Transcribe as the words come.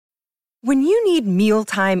When you need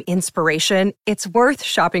mealtime inspiration, it's worth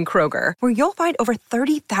shopping Kroger, where you'll find over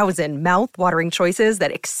 30,000 mouth-watering choices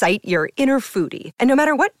that excite your inner foodie. And no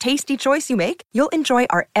matter what tasty choice you make, you'll enjoy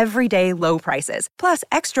our everyday low prices, plus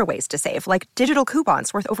extra ways to save, like digital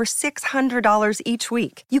coupons worth over $600 each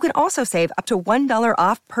week. You can also save up to $1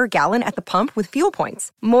 off per gallon at the pump with fuel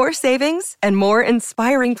points. More savings and more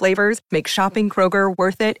inspiring flavors make shopping Kroger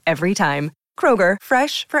worth it every time. Kroger,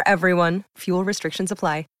 fresh for everyone. Fuel restrictions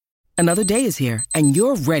apply. Another day is here, and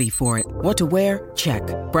you're ready for it. What to wear? Check.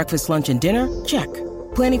 Breakfast, lunch, and dinner? Check.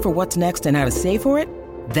 Planning for what's next and how to save for it?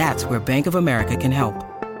 That's where Bank of America can help.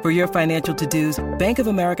 For your financial to-dos, Bank of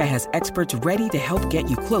America has experts ready to help get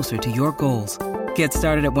you closer to your goals. Get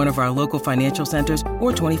started at one of our local financial centers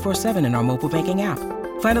or 24/7 in our mobile banking app.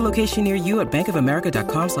 Find a location near you at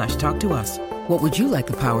bankofamerica.com/talktous. What would you like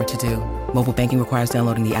the power to do? Mobile banking requires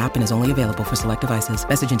downloading the app and is only available for select devices.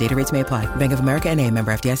 Message and data rates may apply. Bank of America N.A.,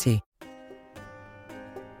 member FDIC.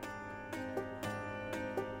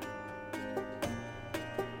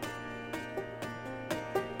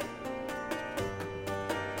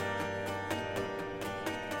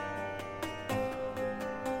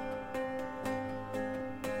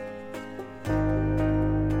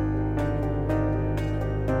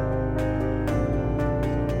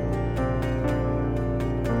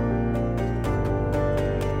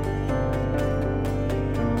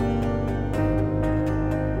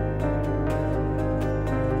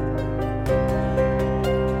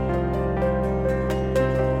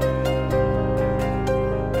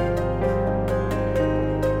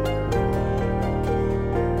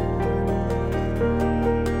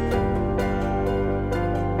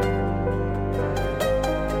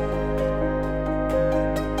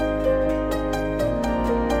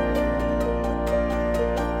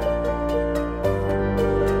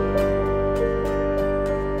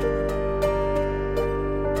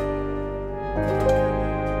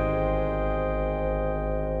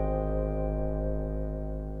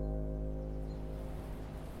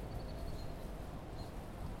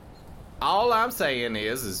 All I'm saying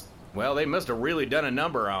is, well, they must have really done a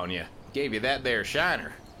number on you. Gave you that there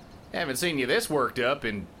shiner. Haven't seen you this worked up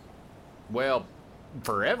in, well,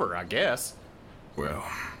 forever, I guess. Well,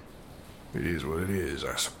 it is what it is,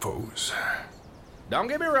 I suppose. Don't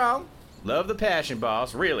get me wrong. Love the Passion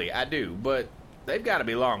Boss, really, I do, but they've got to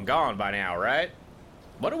be long gone by now, right?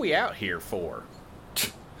 What are we out here for?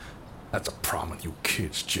 That's a problem with you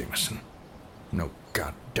kids, Jameson. No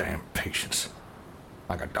goddamn patience.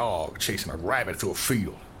 Like a dog chasing a rabbit through a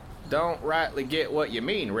field. Don't rightly get what you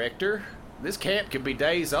mean, Richter. This camp could be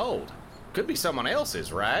days old. Could be someone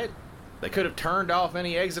else's, right? They could have turned off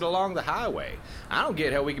any exit along the highway. I don't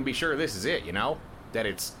get how we can be sure this is it, you know? That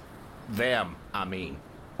it's them, I mean.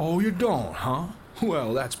 Oh, you don't, huh?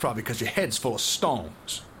 Well, that's probably because your head's full of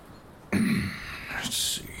stones. Let's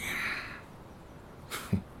see.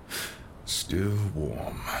 Still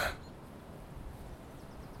warm.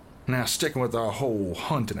 Now, sticking with our whole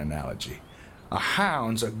hunting analogy, a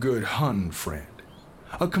hound's a good hunting friend,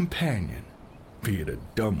 a companion, be it a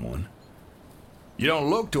dumb one. You don't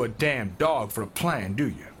look to a damn dog for a plan, do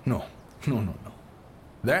you? No.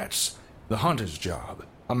 That's the hunter's job,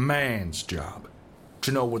 a man's job,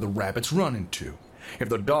 to know where the rabbit's running to, if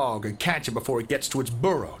the dog can catch it before it gets to its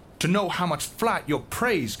burrow, to know how much flight your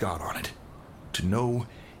prey's got on it, to know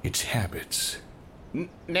its habits.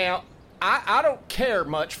 Now, I don't care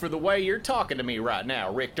much for the way you're talking to me right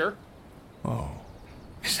now, Richter. Oh,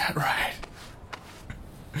 is that right?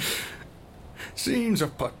 Seems a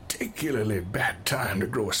particularly bad time to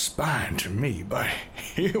grow a spine to me, but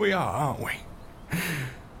here we are, aren't we?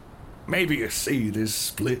 Maybe you see this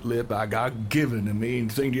split lip I got given to me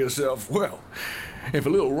and think to yourself, well, if a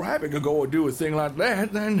little rabbit could go and do a thing like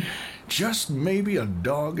that, then just maybe a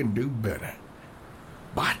dog can do better.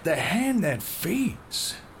 But the hand that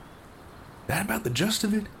feeds, that about the gist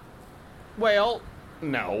of it? Well,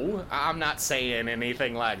 no, I'm not saying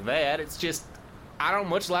anything like that. It's just, I don't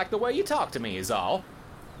much like the way you talk to me is all.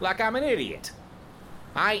 Like I'm an idiot.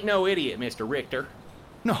 I ain't no idiot, Mr. Richter.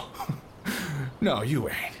 No, you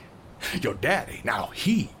ain't. Your daddy, now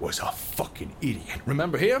he was a fucking idiot.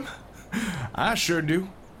 Remember him? I sure do.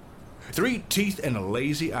 3 teeth and a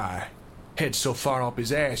lazy eye. Head so far up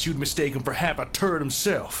his ass you'd mistake him for half a turd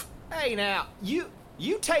himself. Hey now, you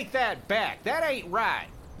take that back. That ain't right.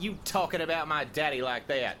 You talking about my daddy like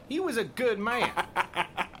that. He was a good man.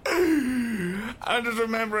 I just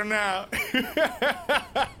remember now.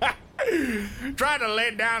 Tried to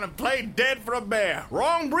lay down and play dead for a bear.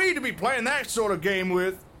 Wrong breed to be playing that sort of game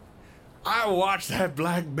with. I watched that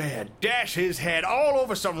black bear dash his head all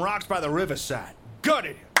over some rocks by the riverside.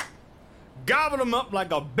 Gutted him. gobbled them up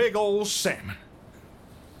like a big old salmon.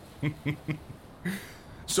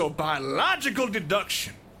 So by logical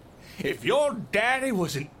deduction, if your daddy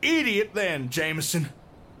was an idiot then, Jameson,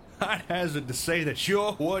 I'd hazard to say that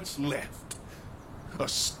you're what's left. A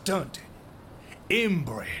stunted,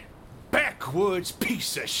 inbred, backwoods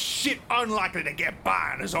piece of shit unlikely to get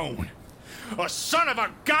by on his own. A son of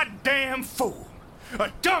a goddamn fool. A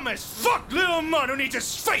dumb as fuck little mud who needs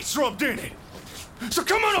his face rubbed in it. So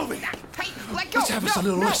come on over here. Hey, let go. Let's have us a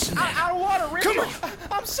little lesson. I don't want to, Richter. Come on.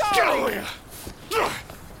 I'm sorry. Get over here. Come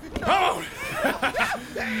on.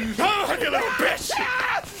 Come on, you little bitch.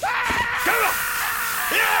 Come on.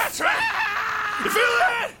 Yeah, that's right. You feel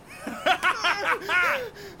that?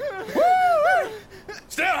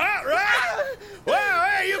 Still hot, right? Well,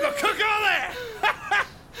 hey, you can cook all that.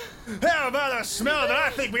 How about the smell that I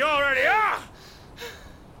think we already are?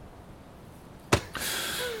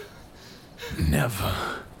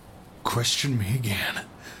 Never question me again.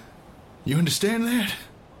 You understand that?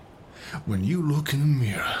 When you look in the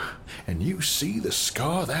mirror and you see the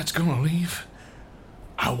scar that's gonna leave,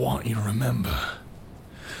 I want you to remember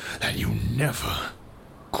that you never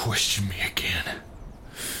question me again.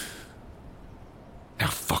 Now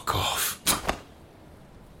fuck off.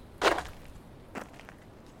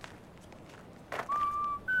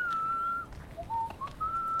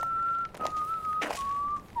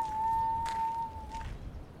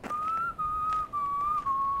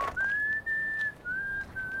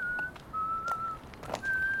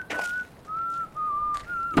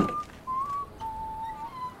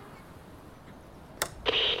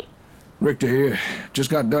 Richter here.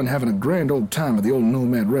 Just got done having a grand old time at the old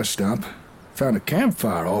Nomad rest stop. Found a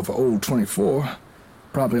campfire off of Old 24.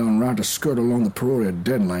 Probably en route to skirt along the Peoria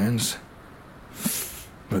Deadlands.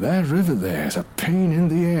 But that river there's a pain in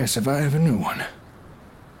the ass if I ever knew one.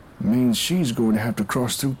 Means she's going to have to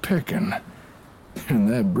cross through Pekin. And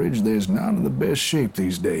that bridge there's not in the best shape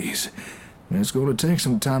these days. And it's going to take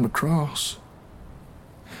some time to cross.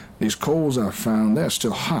 These coals I found, they're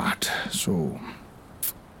still hot, so...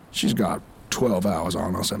 she's got 12 hours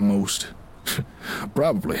on us at most.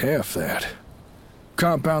 Probably half that.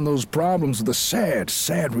 Compound those problems with the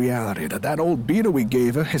sad reality that old beater we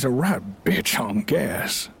gave her is a right bitch on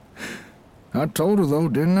gas. I told her, though,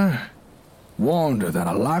 didn't I? Warned her that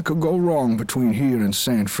a lot could go wrong between here and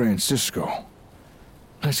San Francisco.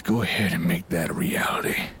 Let's go ahead and make that a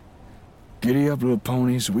reality. Giddy up, little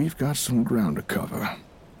ponies. We've got some ground to cover.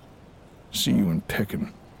 See you in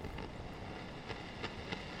Pekin.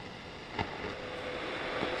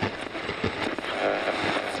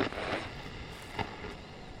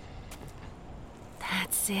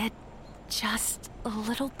 That's it. Just a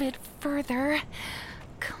little bit further.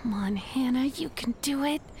 Come on, Hannah, you can do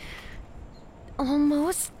it.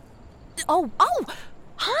 Almost. Oh!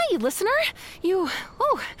 Hi, listener! You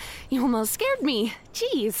almost scared me.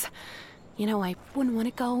 Jeez. You know, I wouldn't want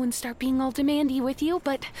to go and start being all demandy with you,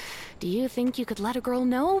 but do you think you could let a girl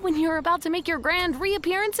know when you're about to make your grand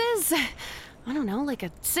reappearances? I don't know, like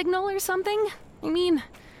a signal or something? I mean,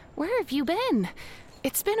 where have you been?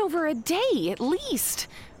 It's been over a day, at least.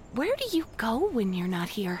 Where do you go when you're not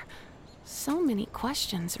here? So many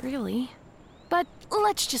questions, really. But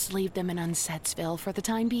let's just leave them in Unsedsville for the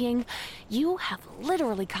time being. You have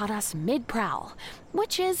literally caught us mid-prowl,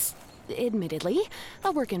 which is, admittedly,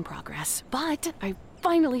 a work in progress. But I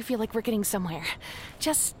finally feel like we're getting somewhere.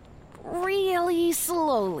 Just really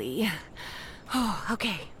slowly. Oh,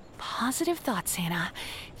 okay. Positive thoughts, Hannah.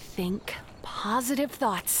 Think positive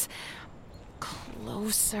thoughts.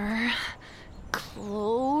 Closer.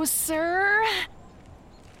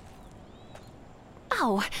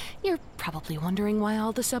 Oh, you're probably wondering why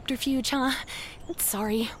all the subterfuge, huh?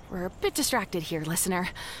 Sorry, we're a bit distracted here, listener.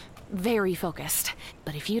 Very focused.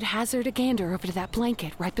 But if you'd hazard a gander over to that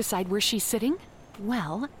blanket right beside where she's sitting,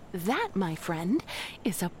 well, that, my friend,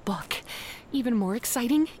 is a book. Even more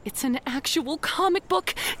exciting, it's an actual comic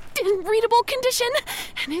book in readable condition,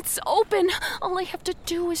 and it's open. All I have to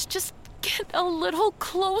do is just get a little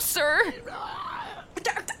closer.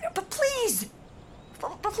 But please!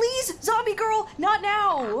 Please, zombie girl, not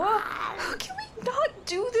now! Can we not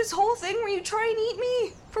do this whole thing where you try and eat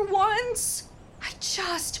me? For once? I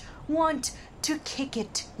just want to kick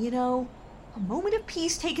it, you know? A moment of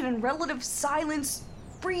peace taken in relative silence,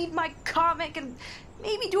 read my comic, and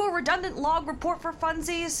maybe do a redundant log report for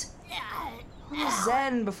funsies.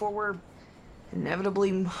 Zen before we're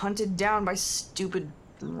inevitably hunted down by stupid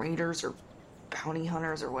raiders or bounty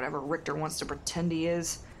hunters or whatever Richter wants to pretend he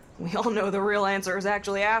is. We all know the real answer is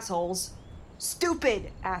actually assholes.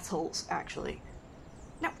 Stupid assholes, actually.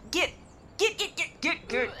 Now, get.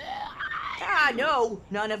 Ah, no,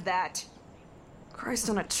 none of that.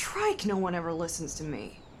 Christ on a trike, no one ever listens to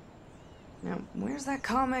me. Now, where's that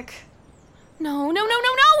comic? No.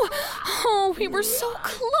 Oh, we were so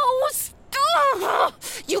close. Ugh,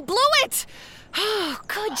 you blew it. Oh,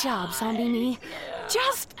 good job, Zombie Me.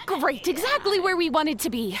 Just great, exactly where we wanted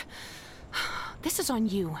to be. This is on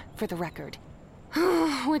you, for the record.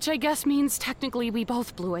 Which I guess means technically we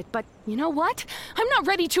both blew it, but you know what? I'm not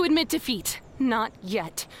ready to admit defeat. Not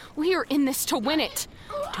yet. We are in this to win it.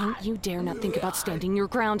 Don't you dare not think about standing your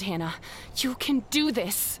ground, Hannah. You can do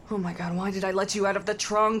this. Oh my god, why did I let you out of the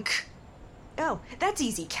trunk? Oh, that's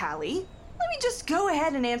easy, Callie. Let me just go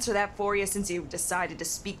ahead and answer that for you since you've decided to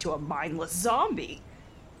speak to a mindless zombie.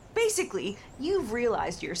 Basically, you've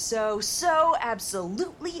realized you're so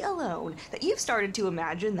absolutely alone that you've started to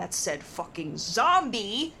imagine that said fucking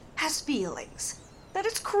zombie has feelings. That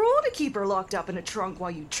it's cruel to keep her locked up in a trunk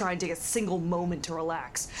while you try and take a single moment to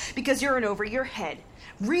relax. Because you're in over your head.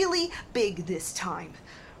 Really big this time.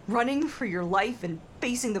 Running for your life and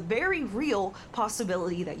facing the very real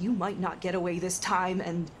possibility that you might not get away this time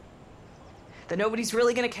and that nobody's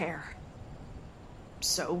really gonna care.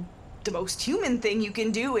 So, the most human thing you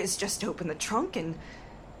can do is just open the trunk and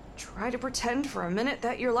try to pretend for a minute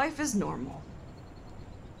that your life is normal.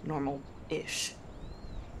 Normal-ish.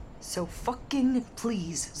 So fucking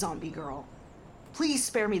please, zombie girl. Please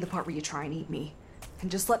spare me the part where you try and eat me.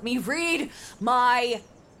 And just let me read my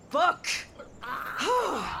book.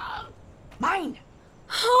 Mine.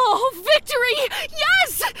 Oh, victory!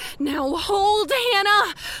 Yes! Now hold,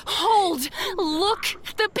 Hannah. Hold. Look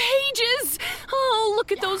at the pages. Oh,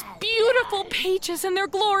 look at those beautiful pages and their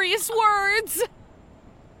glorious words.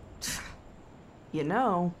 You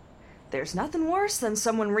know, there's nothing worse than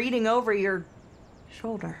someone reading over your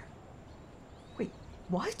shoulder. Wait,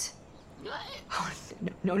 what? Oh,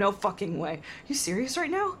 no fucking way. You serious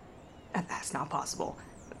right now? That's not possible.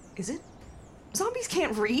 Is it? Zombies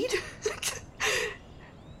can't read?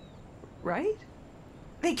 Right?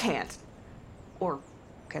 They can't. Or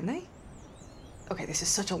can they? Okay, this is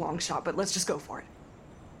such a long shot, but let's just go for it.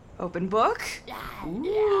 Open book.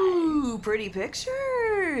 Ooh, pretty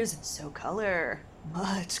pictures. So color.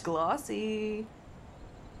 Much glossy.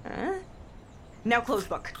 Huh? Now close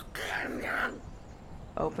book.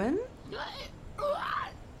 Open.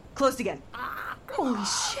 Closed again. Holy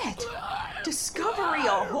shit. Discovery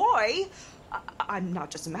ahoy! I'm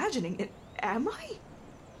not just imagining it, am I?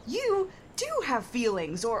 You do have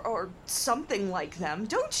feelings, or something like them,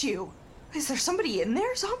 don't you? Is there somebody in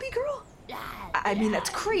there, zombie girl? I mean, that's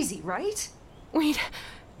crazy, right? Wait,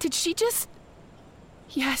 did she just...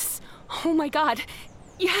 Yes. Oh my god.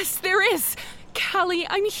 Yes, there is. Callie,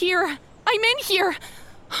 I'm here. I'm in here.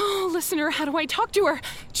 Oh, listener, how do I talk to her?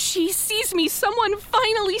 She sees me. Someone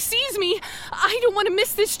finally sees me. I don't want to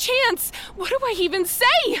miss this chance. What do I even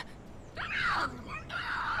say?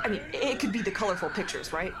 I mean, it could be the colorful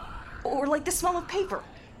pictures, right? Or like the smell of paper.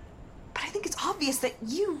 But I think it's obvious that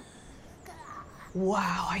you...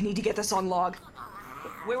 Wow, I need to get this on log.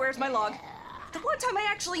 Where's my log? The one time I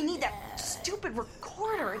actually need that stupid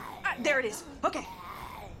recorder. There it is. Okay.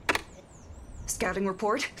 Scouting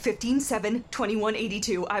report,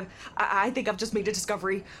 15/7/2182. I think I've just made a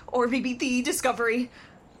discovery. Or maybe the discovery.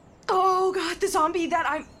 Oh god, the zombie that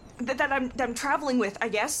I'm traveling with, I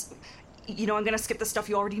guess. You know, I'm gonna skip the stuff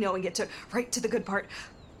you already know and get right to the good part.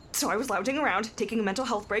 So I was lounging around, taking a mental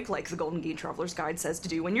health break like the Golden Gate Traveler's Guide says to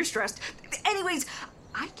do when you're stressed. Anyways,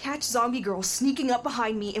 I catch Zombie Girl sneaking up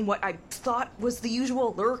behind me in what I thought was the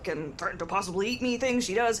usual lurk and threaten to possibly eat me thing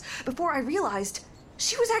she does, before I realized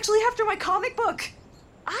she was actually after my comic book.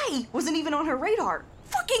 I wasn't even on her radar.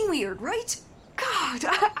 Fucking weird, right? God,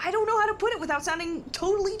 I don't know how to put it without sounding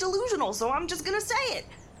totally delusional, so I'm just gonna say it.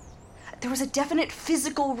 There was a definite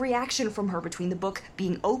physical reaction from her between the book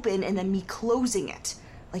being open and then me closing it.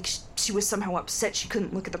 Like she was somehow upset she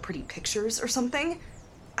couldn't look at the pretty pictures or something.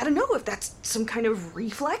 I don't know if that's some kind of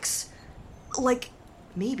reflex. Like,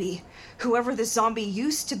 maybe whoever this zombie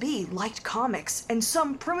used to be liked comics and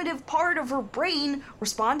some primitive part of her brain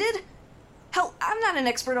responded. Hell, I'm not an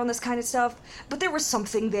expert on this kind of stuff, but there was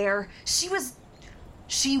something there. She was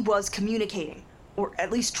communicating, or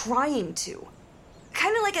at least trying to.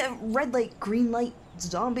 Kind of like a red light, green light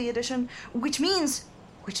zombie edition, which means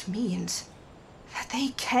that they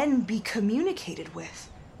can be communicated with,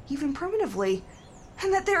 even primitively,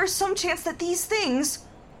 and that there is some chance that these things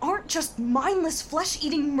aren't just mindless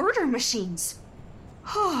flesh-eating murder machines.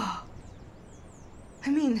 I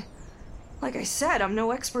mean, like I said, I'm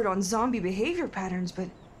no expert on zombie behavior patterns, but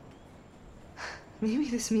maybe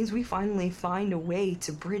this means we finally find a way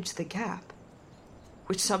to bridge the gap,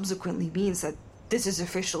 which subsequently means that this is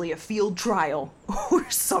officially a field trial or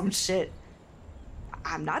some shit.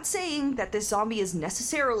 I'm not saying that this zombie is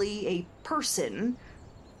necessarily a person,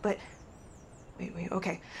 but... Wait,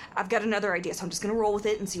 okay. I've got another idea, so I'm just gonna roll with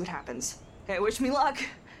it and see what happens. Okay, wish me luck.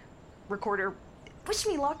 Recorder, wish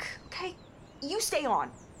me luck, okay? You stay on,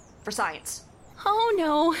 for science. Oh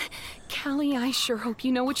no. Callie, I sure hope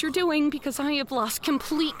you know what you're doing, because I have lost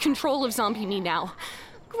complete control of Zombie Me now.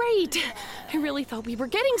 Great. I really thought we were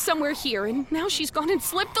getting somewhere here, and now she's gone and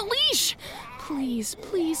slipped the leash. Please,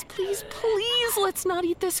 please, please, please, let's not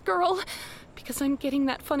eat this girl, because I'm getting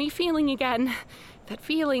that funny feeling again. That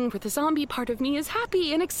feeling where the zombie part of me is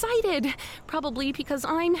happy and excited. Probably because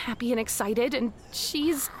I'm happy and excited, and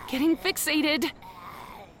she's getting fixated.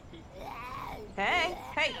 Hey,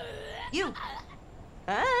 you.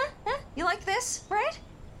 You like this, right?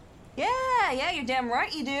 Yeah, you're damn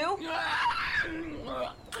right you do.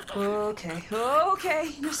 Okay,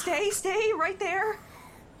 you stay right there.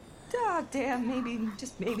 Oh, damn,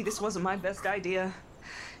 maybe this wasn't my best idea.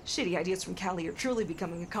 Shitty ideas from Callie are truly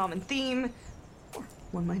becoming a common theme. Or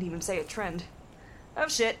one might even say a trend. Oh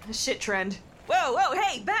shit, a shit trend. Whoa,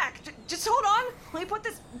 hey, back! Just hold on! Let me put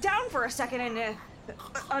this down for a second and,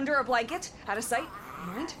 under a blanket, out of sight.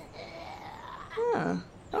 Alright. Huh.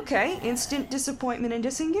 Okay, instant disappointment and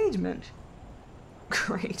disengagement.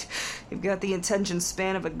 Great. You've got the attention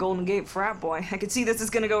span of a Golden Gate frat boy. I can see this is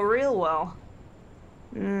gonna go real well.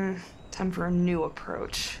 Time for a new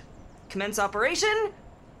approach. Commence operation,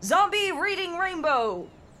 Zombie Reading Rainbow!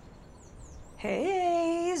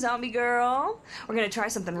 Hey, zombie girl. We're gonna try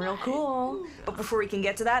something real cool. But before we can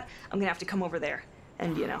get to that, I'm gonna have to come over there.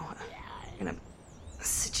 And, I'm gonna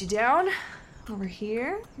sit you down over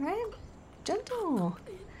here, right? Gentle,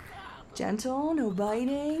 no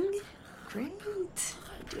biting. Great.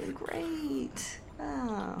 You're doing great.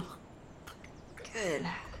 Oh. Good.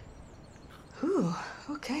 Whew.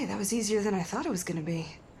 Okay, that was easier than I thought it was gonna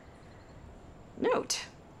be. Note.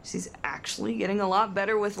 She's actually getting a lot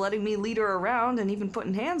better with letting me lead her around and even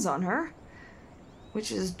putting hands on her.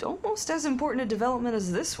 Which is almost as important a development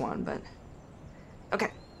as this one, but... Okay,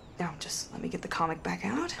 now just let me get the comic back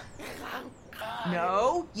out.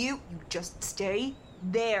 No, you just stay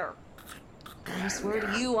there. I swear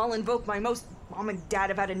to you, I'll invoke my most mom and dad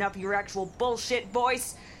have had enough of your actual bullshit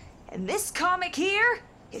voice. And this comic here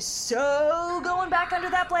is so going back under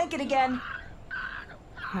that blanket again.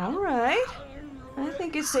 All right. I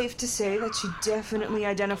think it's safe to say that she definitely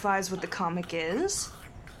identifies what the comic is.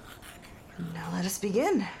 Now let us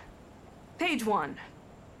begin. Page 1.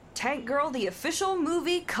 Tank Girl, the official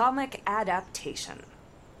movie comic adaptation.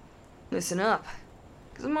 Listen up,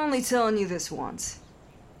 because I'm only telling you this once.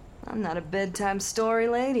 I'm not a bedtime story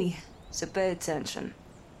lady, so pay attention.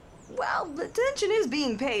 Well, attention is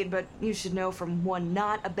being paid, but you should know from one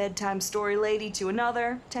not a bedtime story lady to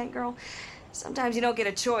another, Tank Girl, sometimes you don't get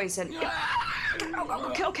a choice, and...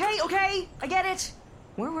 Okay, I get it.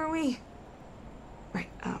 Where were we? Right,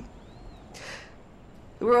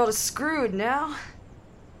 the world is screwed now.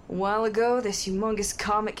 A while ago, this humongous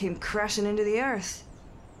comet came crashing into the Earth.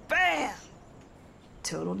 Bam!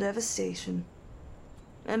 Total devastation.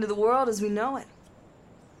 End of the world as we know it.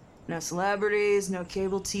 No celebrities, no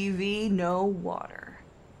cable TV, no water.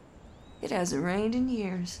 It hasn't rained in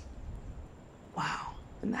years. Wow.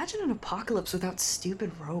 Imagine an apocalypse without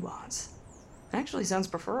stupid robots. Actually sounds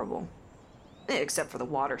preferable. Except for the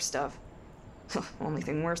water stuff. Only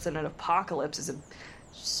thing worse than an apocalypse is a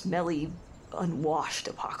smelly, unwashed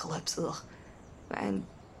apocalypse. Ugh. And,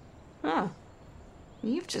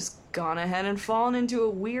 you've just gone ahead and fallen into a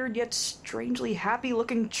weird yet strangely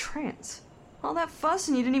happy-looking trance. All that fuss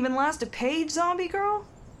and you didn't even last a page, zombie girl?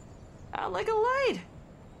 Out like a light.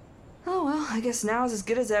 Oh well, I guess now is as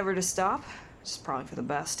good as ever to stop. Which is probably for the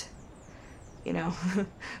best.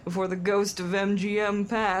 Before the ghost of MGM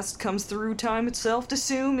past comes through time itself to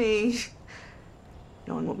sue me.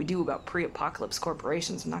 Knowing what we do about pre-apocalypse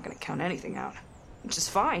corporations, I'm not gonna count anything out. Which is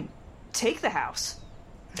fine. Take the house.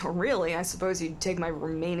 Or really, I suppose you'd take my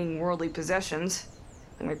remaining worldly possessions.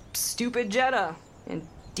 Like my stupid Jetta. And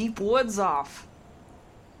Deep Woods off.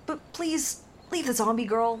 But please, leave the zombie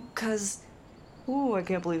girl, cause... Ooh, I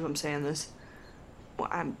can't believe I'm saying this. Well,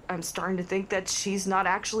 I'm starting to think that she's not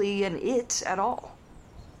actually an it at all.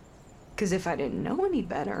 Cause if I didn't know any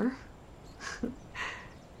better,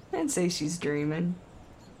 I'd say she's dreaming.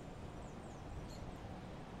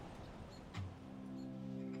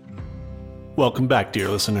 Welcome back, dear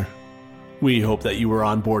listener. We hope that you were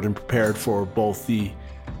on board and prepared for both the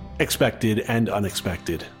expected and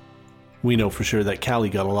unexpected. We know for sure that Callie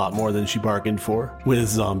got a lot more than she bargained for, with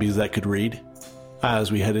zombies that could read.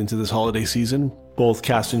 As we head into this holiday season, both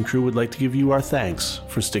cast and crew would like to give you our thanks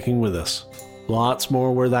for sticking with us. Lots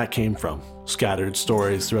more where that came from. scattered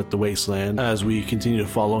stories throughout the wasteland as we continue to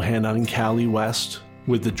follow Hannah and Callie west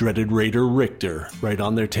with the dreaded raider Richter right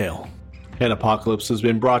on their tail. Hannahpocalypse has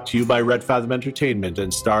been brought to you by Red Fathom Entertainment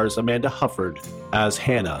and stars Amanda Hufford as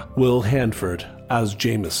Hannah, Will Hanford as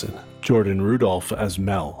Jameson, Jordan Rudolph as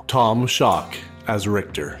Mel, Tom Schock as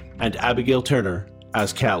Richter, and Abigail Turner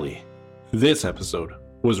as Callie. This episode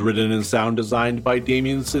was written and sound designed by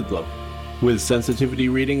Damien Sidlow, with sensitivity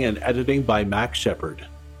reading and editing by Max Shepard.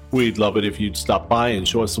 We'd love it if you'd stop by and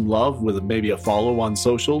show us some love with maybe a follow on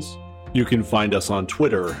socials. You can find us on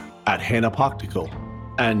Twitter at Hannahpoctical,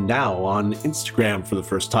 and now on Instagram for the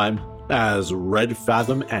first time as Red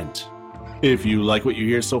Fathom Ent. If you like what you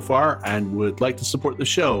hear so far and would like to support the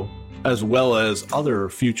show, as well as other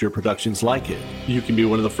future productions like it, you can be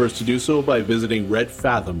one of the first to do so by visiting Red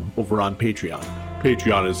Fathom over on Patreon.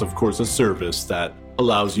 Patreon is, of course, a service that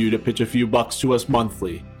allows you to pitch a few bucks to us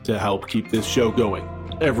monthly to help keep this show going.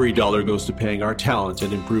 Every dollar goes to paying our talent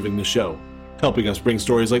and improving the show, helping us bring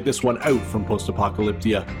stories like this one out from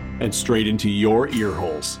Post-Apocalyptia and straight into your ear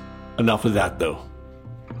holes. Enough of that, though.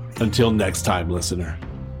 Until next time, listener.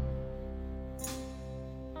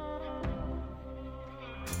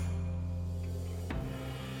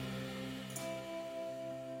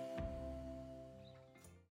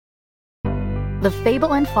 The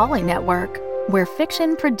Fable and Folly Network, where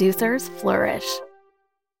fiction producers flourish.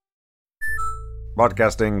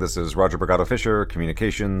 Broadcasting, this is Roger Brigado Fisher,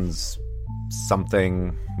 Communications,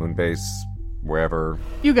 something, Moonbase, wherever.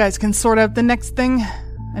 You guys can sort out the next thing.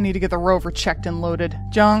 I need to get the rover checked and loaded.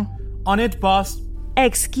 Jung? On it, boss.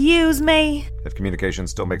 Excuse me? If communication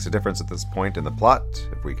still makes a difference at this point in the plot,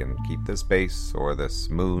 if we can keep this base or this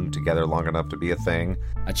moon together long enough to be a thing.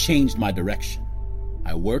 I changed my direction.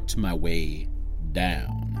 I worked my way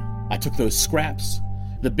down. I took those scraps,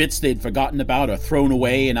 the bits they'd forgotten about or thrown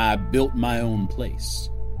away, and I built my own place.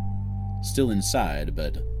 Still inside,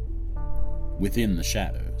 but within the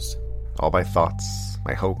shadows. All my thoughts,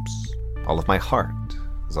 my hopes, all of my heart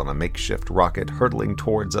is on a makeshift rocket hurtling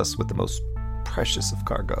towards us with the most precious of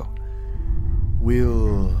cargo.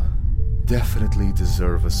 We'll definitely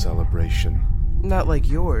deserve a celebration. Not like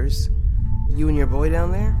yours. You and your boy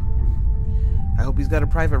down there? I hope he's got a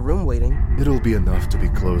private room waiting. It'll be enough to be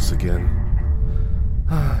close again.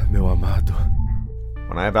 Meu amado.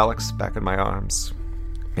 When I have Alex back in my arms,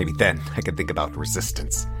 maybe then I can think about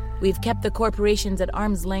resistance. We've kept the corporations at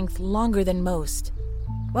arm's length longer than most.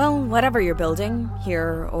 Well, whatever you're building,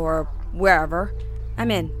 here or wherever, I'm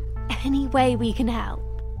in. Any way we can help.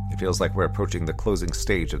 It feels like we're approaching the closing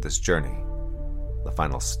stage of this journey. The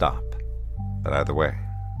final stop. But either way,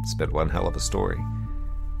 it's been one hell of a story.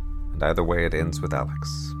 And either way, it ends with Alex.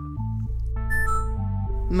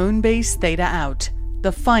 Moonbase Theta out.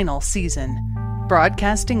 The final season.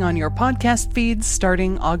 Broadcasting on your podcast feeds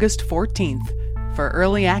starting August 14th. For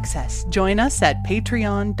early access, join us at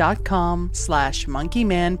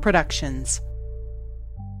patreon.com/monkeymanproductions.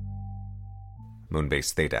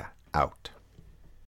 Moonbase Theta out.